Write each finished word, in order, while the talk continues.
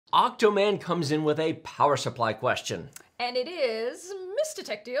Octoman comes in with a power supply question. And it is, Mr.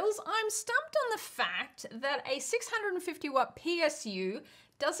 Tech Deals, I'm stumped on the fact that a 650 watt PSU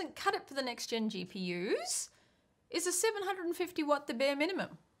doesn't cut it for the next gen GPUs. Is a 750 watt the bare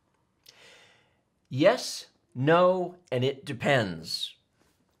minimum? Yes, no, and it depends.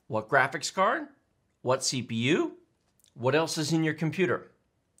 What graphics card? What CPU? What else is in your computer?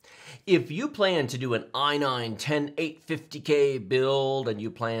 If you plan to do an i9 10850K build and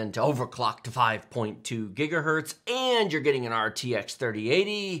you plan to overclock to 5.2 gigahertz and you're getting an RTX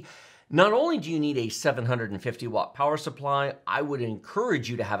 3080, not only do you need a 750 watt power supply, I would encourage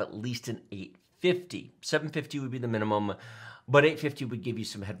you to have at least an 850. 750 would be the minimum, but 850 would give you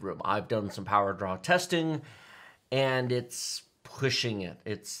some headroom. I've done some power draw testing and it's pushing it.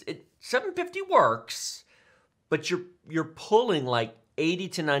 750 works, but you're pulling like 80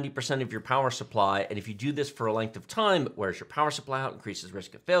 to 90% of your power supply, and if you do this for a length of time, it wears your power supply out, increases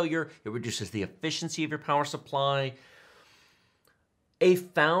risk of failure, it reduces the efficiency of your power supply. A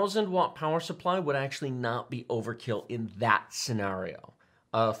 1,000 watt power supply would actually not be overkill in that scenario.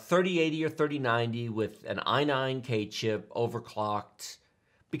 A 3080 or 3090 with an i9K chip overclocked,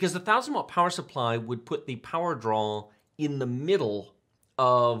 because the 1,000 watt power supply would put the power draw in the middle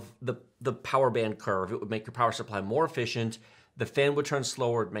of the power band curve. It would make your power supply more efficient. The fan would turn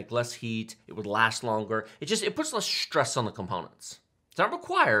slower, it'd make less heat, it would last longer. It puts less stress on the components. It's not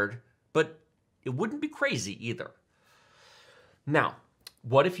required, but it wouldn't be crazy either. Now,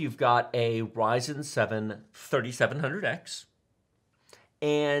 what if you've got a Ryzen 7 3700X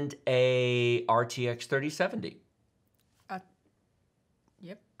and a RTX 3070?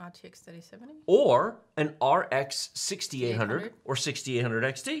 Yep, RTX 3070. Or an RX 6800 or 6800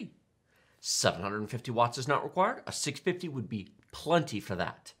 XT. 750 watts is not required. A 650 would be plenty for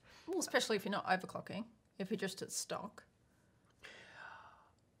that. Well, especially if you're not overclocking, if you're just at stock.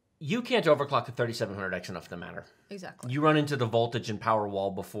 You can't overclock a 3700X enough to matter. Exactly. You run into the voltage and power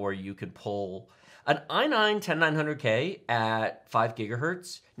wall before you could pull an i9 10900K at 5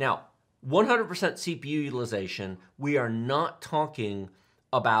 gigahertz. Now, 100% CPU utilization. We are not talking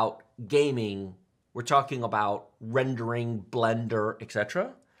about gaming. We're talking about rendering, Blender,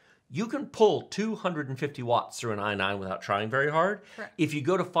 etc. You can pull 250 watts through an i9 without trying very hard. Correct. If you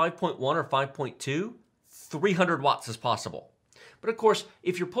go to 5.1 or 5.2, 300 watts is possible. But of course,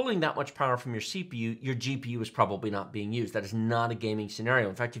 if you're pulling that much power from your CPU, your GPU is probably not being used. That is not a gaming scenario.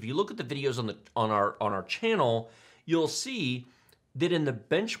 In fact, if you look at the videos on our channel, you'll see that in the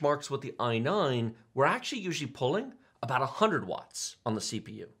benchmarks with the i9, we're actually usually pulling about 100 watts on the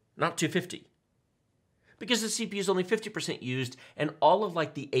CPU, not 250. Because the CPU is only 50% used, and all of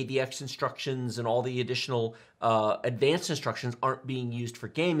like the AVX instructions and all the additional advanced instructions aren't being used for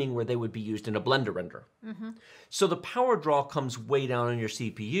gaming where they would be used in a Blender render. So the power draw comes way down on your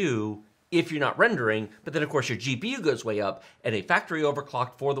CPU if you're not rendering, but then of course your GPU goes way up, and a factory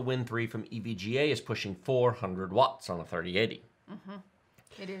overclocked for the Win 3 from EVGA is pushing 400 watts on a 3080.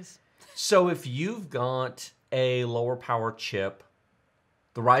 It is. So if you've got a lower power chip,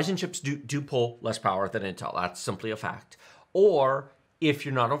 the Ryzen chips do pull less power than Intel. That's simply a fact. Or if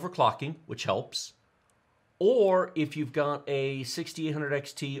you're not overclocking, which helps, or if you've got a 6800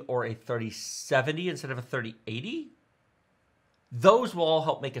 XT or a 3070 instead of a 3080, those will all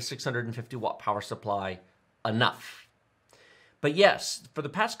help make a 650 watt power supply enough. But yes, for the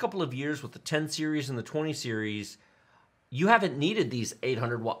past couple of years with the 10 series and the 20 series, you haven't needed these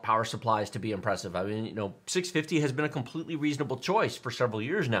 800 watt power supplies to be impressive. I mean, 650 has been a completely reasonable choice for several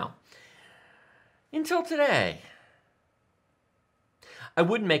years now. Until today. I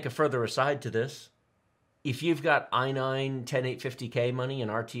would make a further aside to this. If you've got i9 10850K money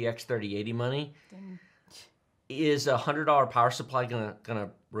and RTX 3080 money, is a $100 power supply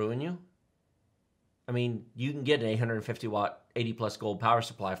gonna ruin you? I mean, you can get an 850 watt 80 plus gold power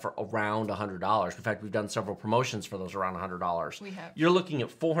supply for around $100. In fact, we've done several promotions for those around $100. We have. You're looking at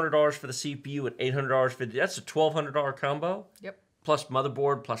 $400 for the CPU and $800 for that's a $1,200 combo. Yep. Plus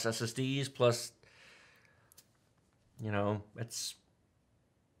motherboard, plus SSDs, plus, it's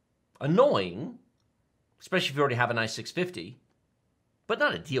annoying, especially if you already have a nice 650, but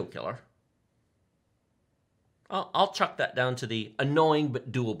not a deal killer. I'll chuck that down to the annoying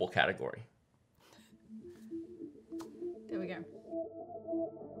but doable category.